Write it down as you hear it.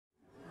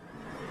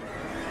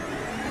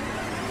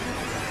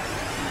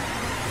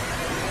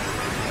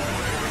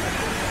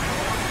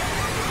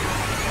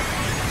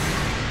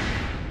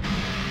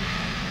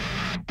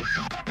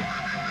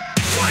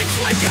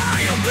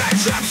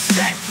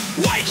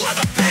White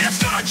leather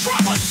pants, not a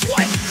drop of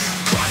sweat.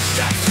 Cross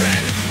steps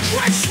in,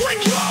 dread swing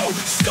low.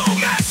 Skull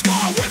mask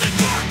on where the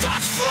dark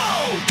dots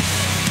flow.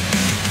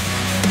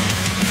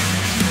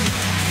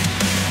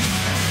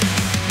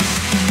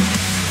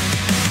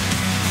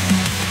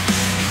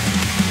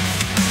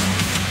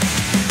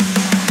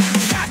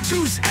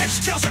 Tattoos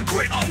etched, tales of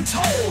grit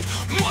untold.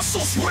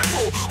 Muscles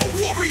ripple, a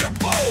warrior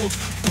bold.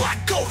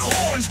 Black goat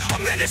horns, a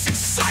menacing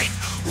sight.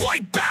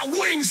 White bat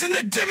wings in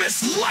the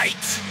dimmest light.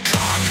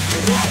 Conk, the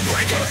world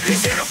breaker,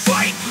 he's here to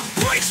fight.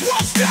 Breaks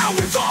walls down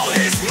with all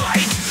his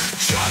might.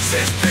 Chucks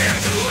his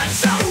beard and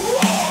lets out a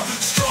roar.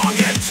 Strong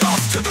and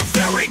tough to the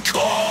very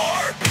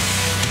core.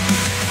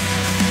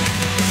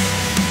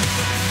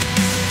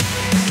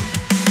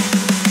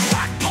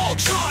 Black Paul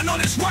John on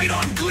his right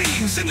arm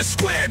gleams. In the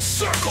squared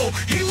circle,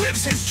 he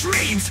lives his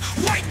dreams.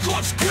 White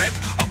gloves grip,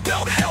 a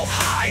belt held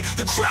high.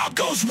 The crowd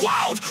goes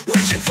wild,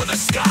 reaching for the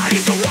sky.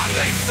 He's the one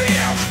they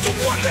fear, the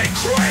one they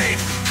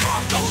crave.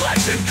 Conk the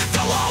legend,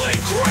 they'll all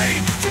engrave.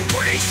 From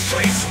pretty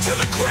streets to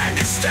the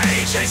grandest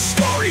stage, his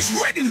story's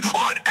written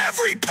on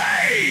every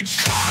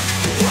page. Conk,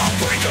 the world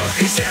breaker,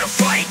 he's here to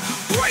fight.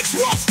 Breaks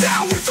walls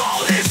down with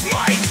all his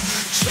might.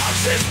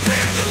 Chops his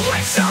beard and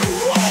lets out a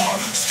roar.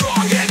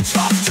 Strong and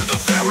tough to the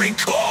very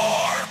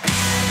core.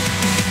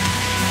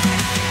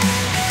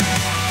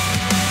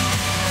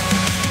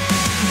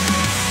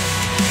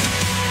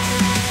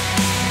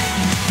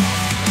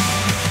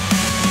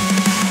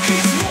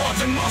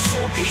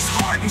 He's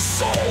heart and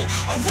soul,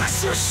 a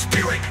wrestler's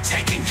spirit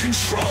taking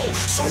control.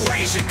 So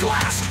raise your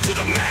glass to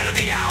the man of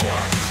the hour.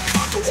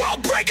 Conk the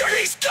world breaker,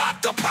 he's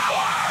got the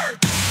power.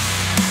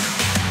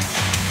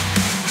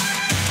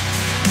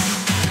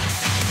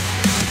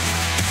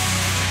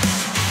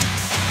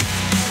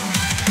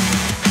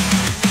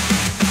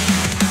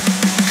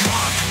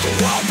 Conk the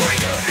world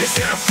breaker is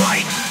here to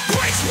fight.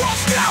 Breaks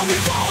walls down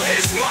with all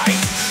his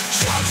might.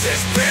 Chops his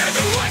beard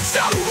and lets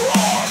out a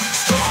roar.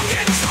 Strong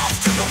and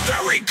tough to the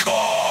very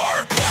core.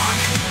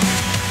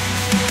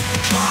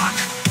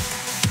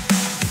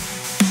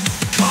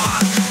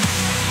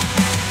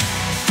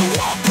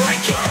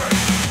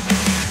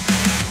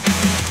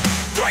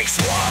 Breaks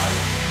one.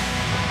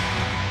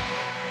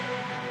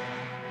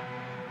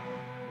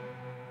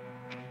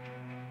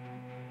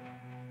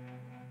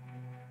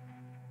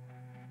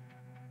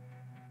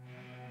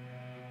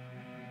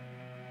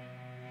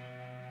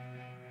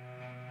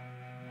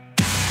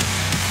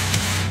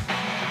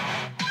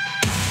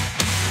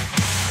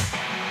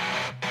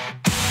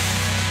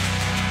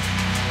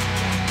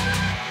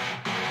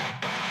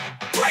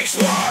 Breaks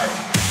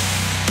one.